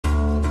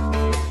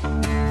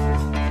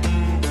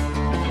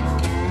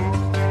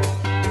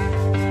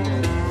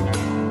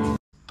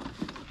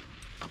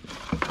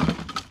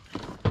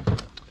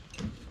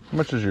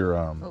much is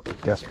your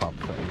gas pump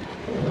thing?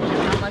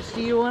 How much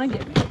do you want to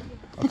give me?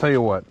 I'll tell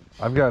you what.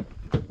 I've got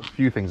a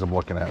few things I'm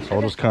looking at, so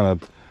I'll just kind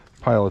of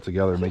pile it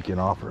together and make you an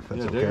offer if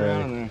that's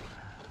okay.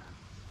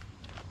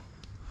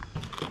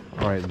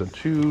 All right, the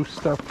two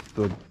stuff,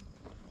 the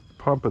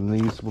pump and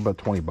these, what about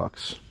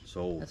 $20?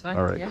 Sold. That's fine.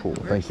 All right, yeah, cool.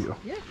 Thank you.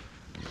 Yeah.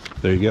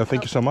 There you go.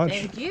 Thank you so much.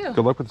 Thank you.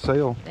 Good luck with the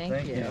sale.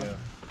 Thank you.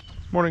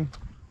 Morning.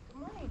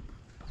 Morning.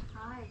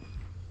 Hi.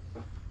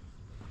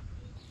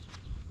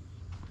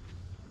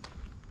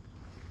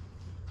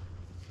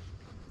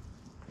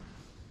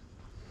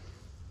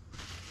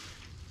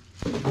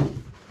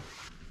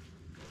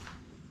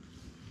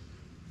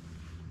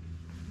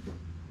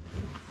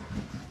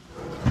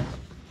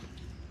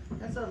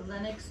 That's a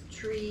Lenox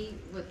tree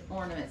with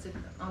ornaments.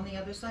 On the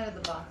other side of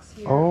the box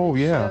here, Oh,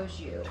 it yeah. shows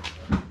you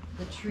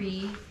the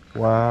tree.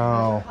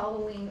 Wow. These are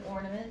Halloween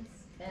ornaments,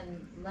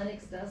 and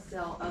Lenox does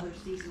sell other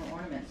seasonal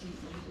ornaments. You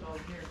can use it all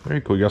here.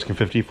 Very cool. You asking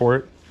 $50 for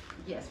it?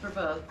 Yes, for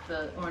both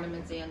the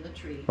ornaments and the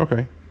tree.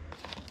 Okay.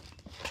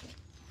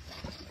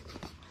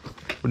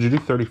 Would you do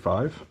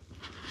 35?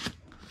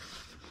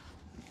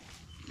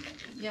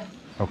 Yeah.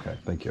 Okay,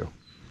 thank you.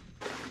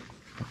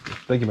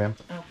 Thank you, ma'am.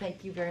 Oh,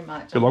 thank you very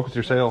much. Good luck with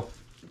your sale.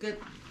 Good.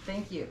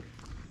 Thank you.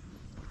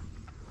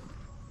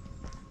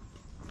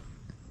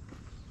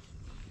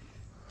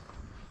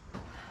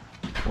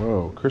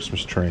 Whoa,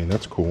 Christmas train.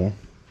 That's cool.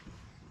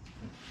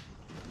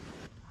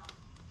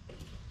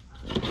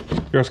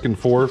 You're asking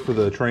 $4 for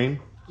the train?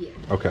 Yeah.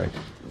 Okay.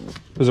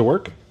 Does it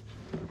work?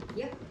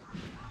 Yep.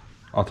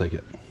 I'll take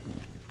it.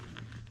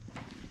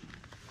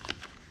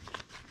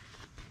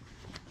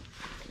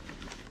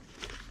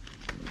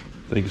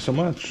 Thank you so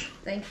much.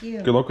 Thank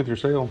you. Good luck with your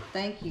sale.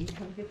 Thank you.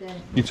 Have a good day.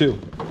 You too.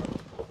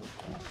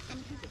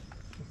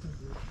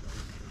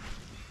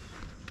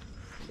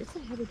 It's a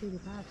heavy duty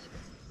box.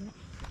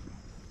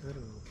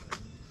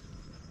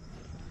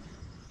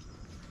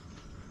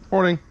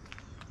 Morning.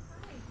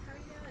 Hi, how are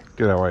you doing?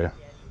 Good, how are you?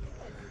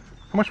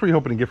 How much were you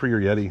hoping to get for your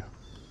Yeti?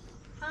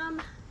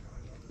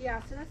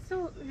 Yeah, so that's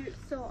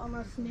still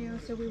almost new.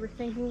 So we were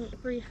thinking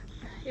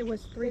it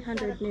was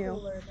 300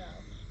 new.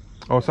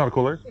 Oh, it's not a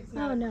cooler?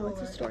 Oh no,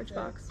 it's a storage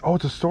box. Oh,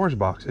 it's a storage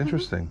box.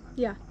 Interesting.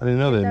 Yeah. I didn't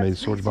know they made That's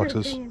storage your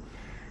boxes. opinion.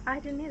 I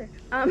didn't either.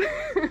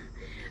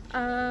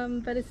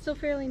 But it's still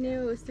fairly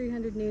new. It was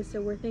 300 new,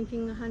 so we're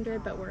thinking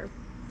 100, but we're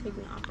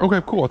taking off.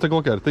 Okay, cool. I'll take a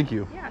look at it. Thank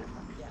you. Yeah.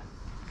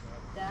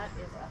 That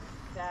is a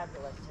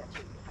fabulous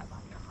tattoo you have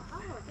on your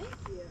arm. Oh, thank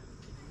you.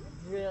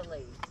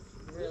 Really,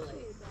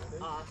 really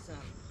awesome.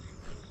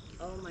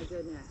 Oh my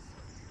goodness.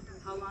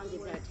 How long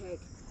did that take?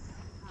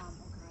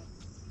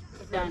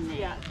 Stunning.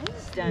 Yeah.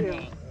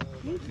 Stunning.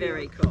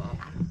 Very cool.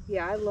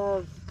 Yeah, I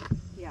love.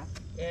 Yeah,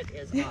 It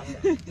is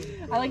awesome.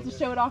 I like to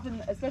show it off,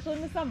 especially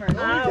in the summer.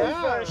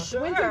 Oh, for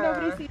sure. Winter,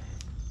 nobody sees.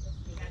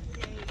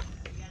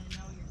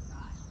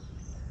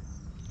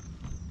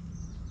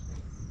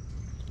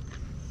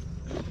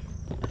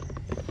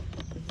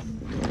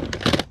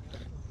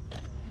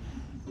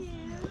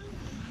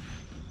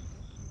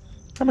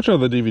 How much are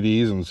the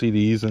DVDs and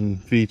CDs and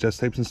VHS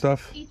tapes and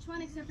stuff? Each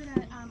one except for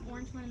that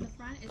orange one in the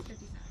front is 50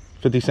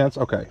 cents. 50 cents?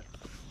 Okay.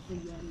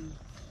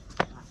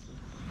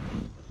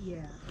 Yeah.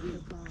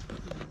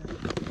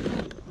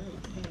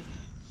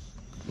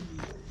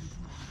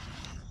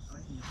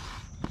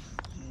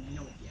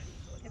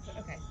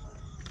 Okay.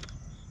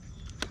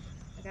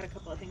 I got a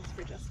couple of things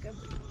for Jessica.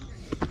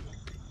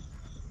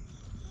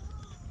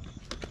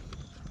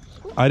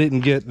 I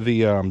didn't get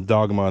the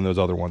Dogma and those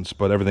other ones,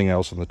 but everything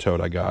else in the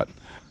tote I got. Do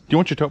you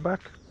want your tote back?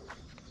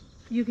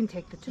 You can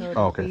take the tote.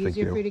 Oh, okay, It'll be thank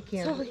easier you. for you to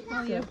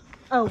carry. Oh,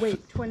 Oh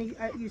wait, 20.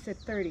 You said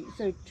 30.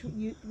 So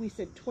we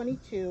said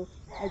 22.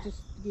 I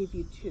just gave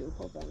you 2.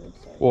 Hold on, I'm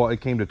sorry. Well,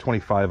 it came to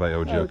 25 I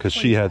owed you Oh, because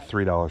she had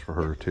 $3 for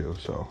her too,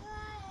 so.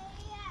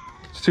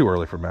 It's too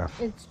early for math.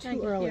 It's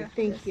too early. Yeah.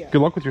 Thank you.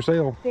 Good luck with your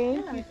sale.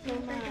 Thank you so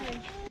much.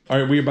 All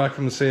right, we are back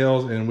from the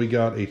sales and we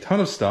got a ton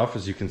of stuff,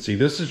 as you can see.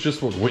 This is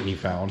just what Whitney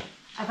found.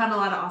 I found a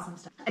lot of awesome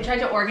stuff. I tried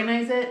to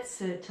organize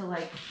it to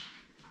like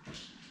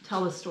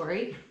tell the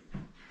story.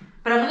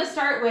 But I'm gonna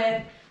start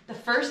with the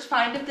first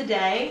find of the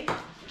day,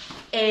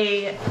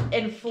 a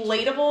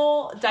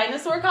inflatable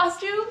dinosaur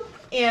costume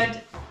and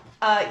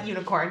a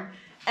unicorn.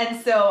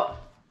 And so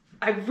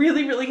I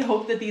really, really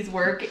hope that these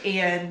work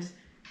and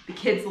the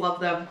kids love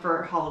them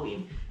for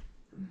Halloween.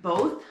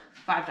 Both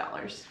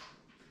 $5.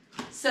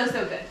 So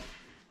good.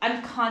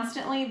 I'm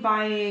constantly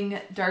buying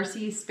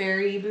Darcy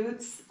Sperry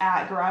boots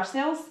at garage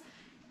sales.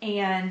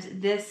 And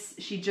this,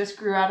 she just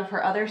grew out of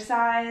her other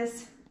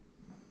size.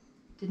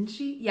 Didn't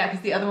she? Yeah,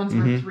 because the other ones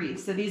were 3s.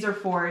 So these are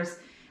 4s.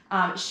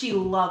 She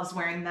loves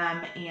wearing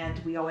them and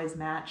we always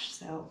match.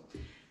 So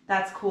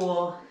that's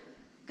cool.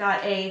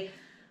 Got a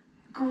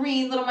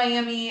green Little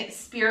Miami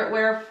spirit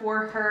wear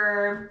for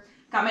her.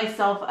 Got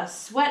myself a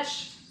sweater?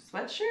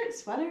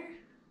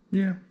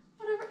 Yeah.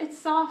 Whatever. It's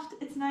soft.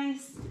 It's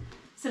nice.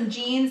 Some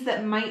jeans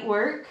that might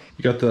work.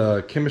 You got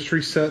the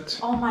chemistry set.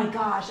 Oh my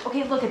gosh.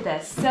 Okay, look at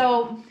this.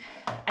 So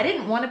I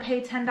didn't want to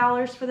pay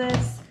 $10 for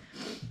this,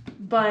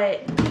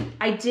 but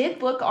I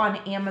did look on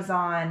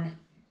Amazon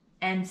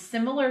and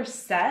similar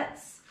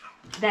sets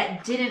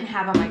that didn't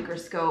have a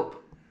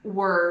microscope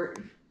were,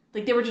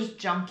 like, they were just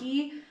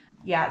junky.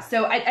 Yeah,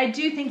 so I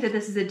do think that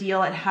this is a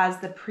deal. It has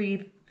the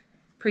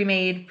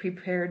pre-made,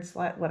 prepared,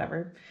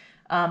 whatever,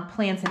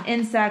 plants and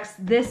insects.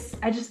 This,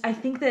 I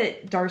think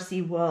that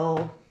Darcy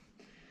will,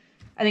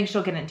 I think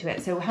she'll get into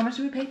it. So how much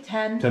did we pay?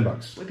 10?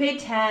 $10. We paid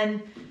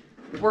 10.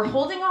 We're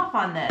holding off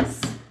on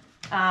this.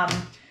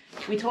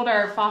 We told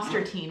our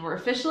foster teen, we're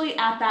officially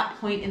at that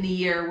point in the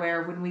year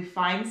where when we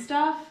find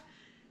stuff,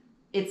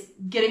 it's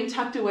getting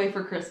tucked away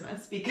for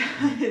Christmas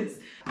because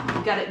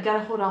we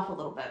gotta hold off a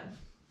little bit.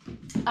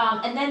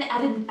 And then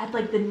at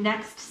like the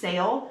next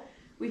sale,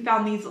 we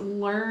found these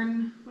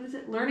Learn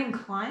and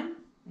Climb?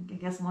 I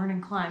guess Learn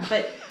and Climb.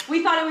 But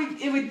we thought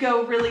it would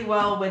go really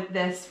well with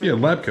this. Yeah,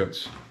 lab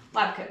coats.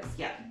 Lab coats,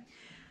 yeah.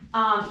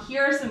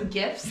 Here are some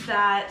gifts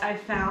that I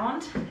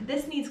found.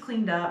 This needs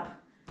cleaned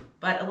up,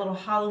 but a little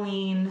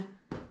Halloween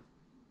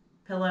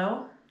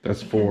pillow.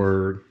 That's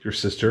for your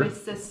sister. My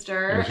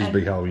sister. Yeah, she's a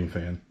big Halloween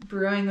fan.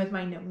 Brewing with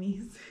my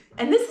nomies.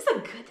 And this is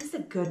a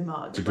good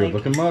mug. It's a good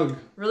looking mug.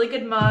 Really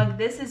good mug.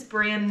 This is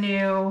brand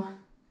new.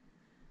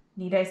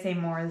 Need I say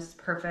more? This is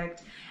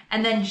perfect.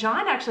 And then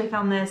John actually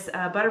found this.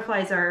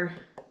 Butterflies are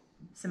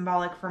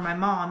symbolic for my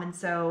mom, and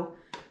so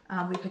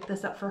we picked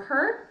this up for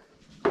her.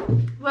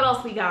 What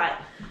else we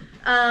got?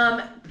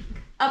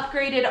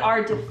 Upgraded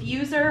our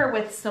diffuser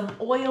with some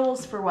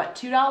oils for what,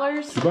 $2?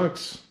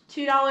 $2.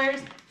 $2,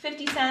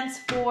 50 cents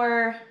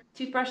for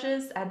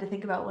toothbrushes. I had to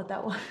think about what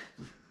that was.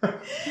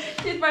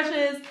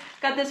 Toothbrushes.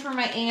 Got this for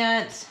my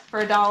aunt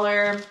for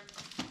 $1.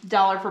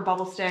 $1 for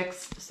bubble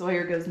sticks.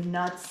 Sawyer goes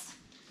nuts.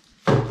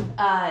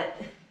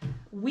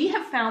 We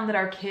have found that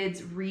our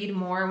kids read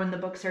more when the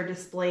books are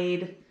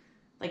displayed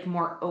like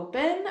more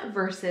open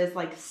versus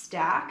like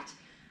stacked.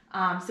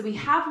 So we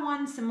have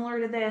one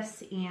similar to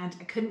this and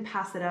I couldn't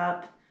pass it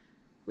up.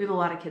 We have a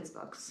lot of kids'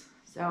 books.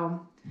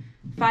 So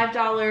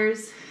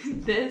 $5.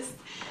 This,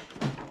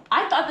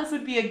 I thought this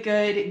would be a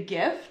good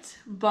gift,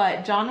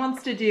 but John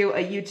wants to do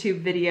a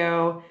YouTube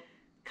video.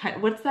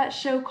 What's that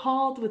show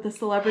called with the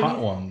celebrities? Hot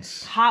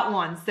Ones. Hot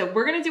Ones. So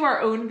we're going to do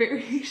our own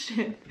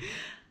variation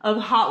of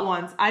Hot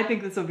Ones. I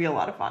think this will be a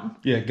lot of fun.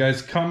 Yeah,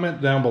 guys,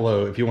 comment down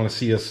below if you want to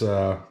see us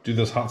do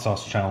this hot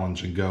sauce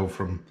challenge and go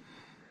from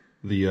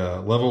the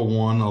level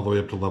 1 all the way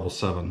up to level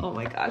 7. Oh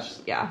my gosh,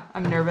 yeah,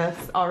 I'm nervous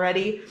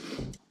already.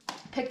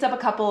 Picked up a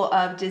couple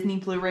of Disney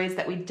Blu-rays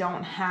that we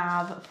don't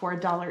have for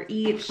 $1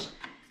 each,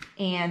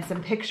 and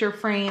some picture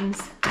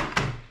frames.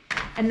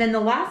 And then the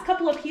last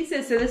couple of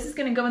pieces, so this is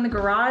gonna go in the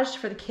garage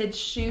for the kids'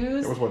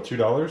 shoes. It was what, $2?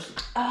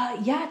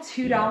 Yeah,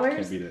 $2. Yeah,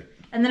 can't beat it.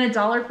 And then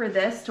 $1 for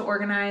this to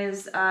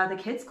organize the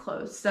kids'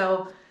 clothes.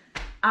 So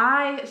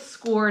I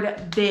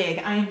scored big.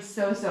 I am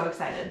so, so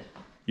excited.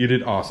 You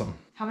did awesome.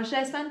 How much did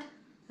I spend?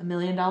 $1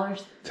 million?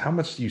 It's how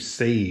much you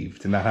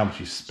saved and not how much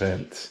you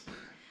spent.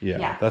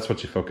 Yeah, that's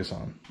what you focus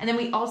on. And then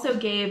we also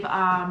gave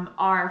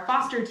our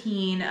foster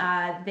teen,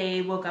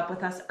 they woke up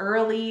with us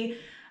early.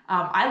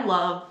 I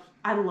love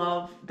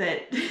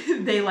that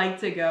they like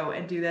to go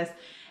and do this.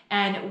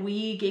 And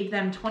we gave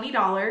them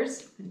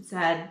 $20 and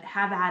said,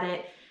 have at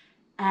it.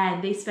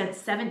 And they spent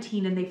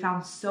 $17 and they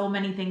found so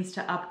many things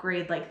to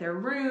upgrade, like their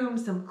room,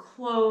 some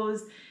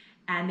clothes,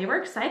 and they were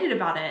excited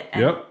about it.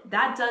 And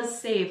that does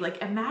save.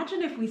 Like,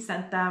 imagine if we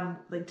sent them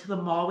like to the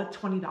mall with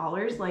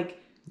 $20, like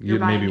you're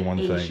buying maybe one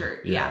thing.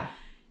 Shirt. Yeah.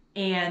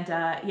 And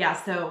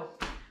so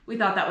we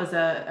thought that was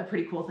a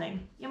pretty cool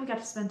thing. And we got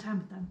to spend time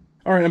with them.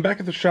 All right, I'm back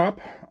at the shop.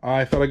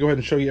 I thought I'd go ahead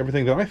and show you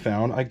everything that I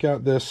found. I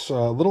got this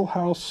Little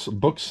House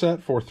book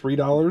set for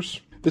 $3.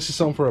 This is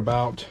selling for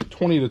about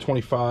 $20 to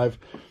 $25.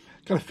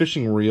 Got a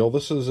fishing reel.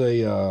 This is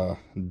a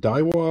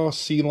Daiwa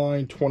Sea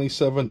Line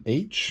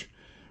 27H.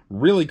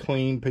 Really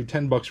clean. Paid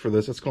 $10 for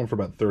this. It's going for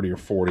about 30 or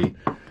 40.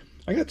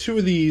 I got 2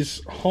 of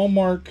these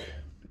Hallmark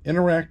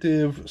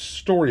interactive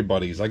story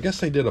buddies. I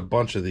guess they did a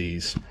bunch of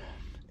these.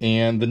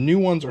 And the new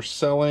ones are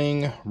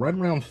selling right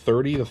around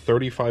 30 to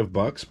 35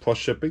 bucks plus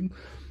shipping.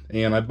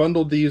 And I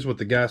bundled these with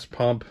the gas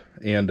pump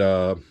and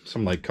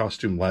some like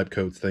costume lab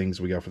coats things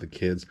we got for the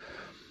kids.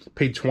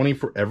 Paid $20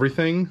 for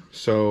everything.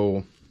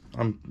 So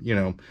I'm,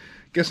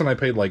 guessing I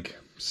paid like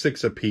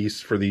 $6 a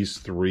piece for these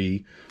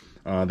 3.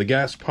 The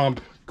gas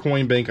pump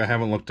coin bank I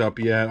haven't looked up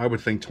yet. I would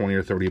think 20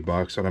 or 30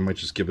 bucks, and I might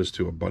just give this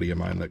to a buddy of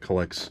mine that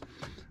collects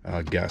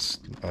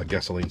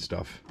gasoline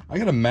stuff. I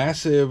got a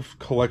massive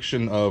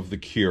collection of The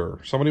Cure.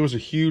 Somebody was a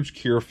huge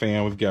Cure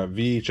fan. We've got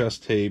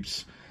VHS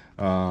tapes,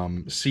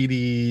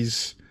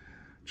 CDs,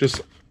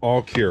 just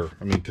all Cure.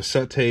 I mean,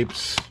 cassette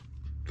tapes,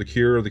 The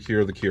Cure, The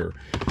Cure, The Cure.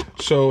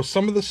 So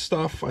some of the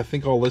stuff I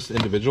think I'll list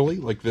individually,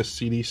 like this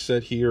CD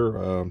set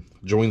here,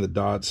 Join the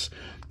Dots.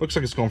 Looks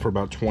like it's going for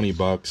about 20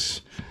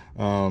 bucks.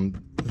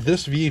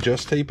 This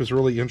VHS tape is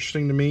really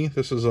interesting to me.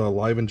 This is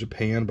live in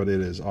Japan, but it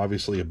is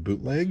obviously a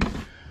bootleg.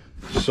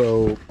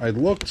 So I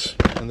looked,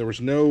 and there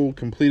was no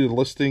completed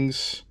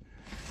listings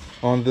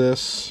on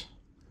this.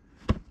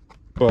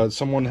 but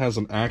someone has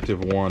an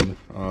active one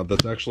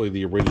that's actually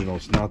the original.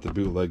 It's not the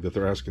bootleg that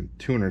they're asking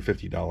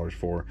 $250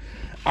 for.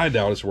 I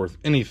doubt it's worth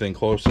anything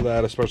close to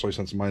that, especially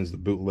since mine's the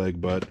bootleg,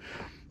 but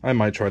I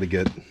might try to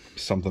get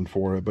something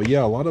for it. But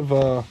yeah, a lot of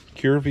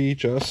Cure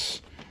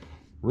VHS.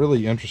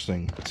 Really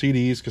interesting.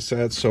 CDs,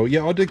 cassettes. So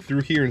yeah, I'll dig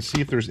through here and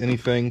see if there's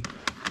anything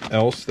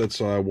else that's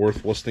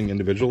worth listing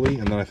individually,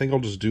 and then I think I'll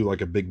just do like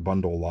a big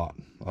bundle lot,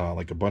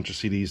 like a bunch of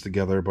CDs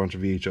together, a bunch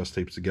of VHS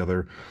tapes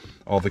together,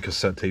 all the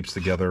cassette tapes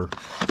together,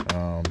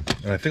 and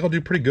I think I'll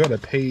do pretty good. I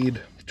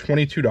paid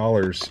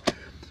 $22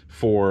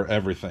 for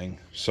everything,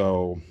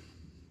 so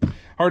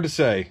hard to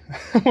say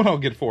what I'll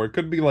get for it.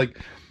 Could be like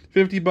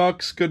 50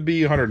 bucks, could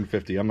be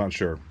 150, I'm not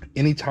sure.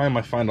 Anytime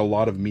I find a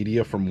lot of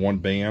media from one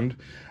band,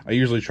 I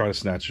usually try to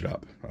snatch it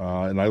up.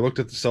 And I looked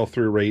at the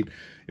sell-through rate.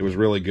 It was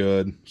really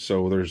good.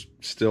 So there's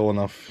still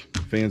enough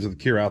fans of the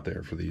Cure out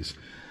there for these.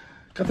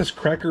 Got this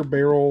Cracker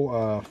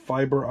Barrel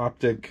fiber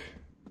optic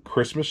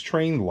Christmas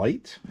train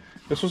light.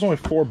 This was only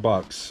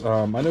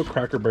 $4. I know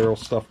Cracker Barrel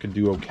stuff can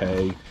do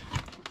okay.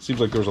 Seems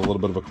like there's a little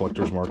bit of a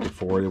collector's market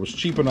for it. It was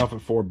cheap enough at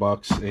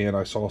 $4, and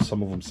I saw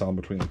some of them selling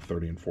between like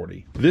 30 and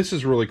 40. This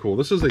is really cool.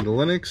 This is a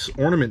Linux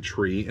ornament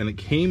tree, and it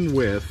came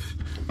with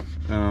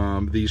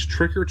these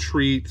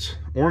trick-or-treat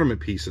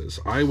ornament pieces.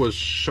 I was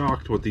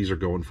shocked what these are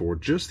going for.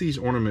 Just these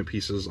ornament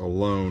pieces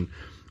alone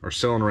are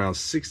selling around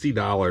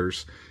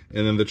 $60,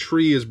 and then the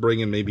tree is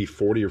bringing maybe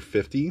 40 or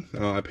 50.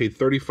 I paid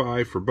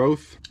 $35 for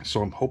both,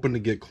 so I'm hoping to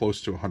get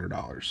close to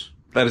 $100.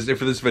 That is it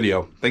for this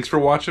video. Thanks for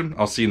watching.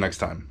 I'll see you next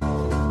time.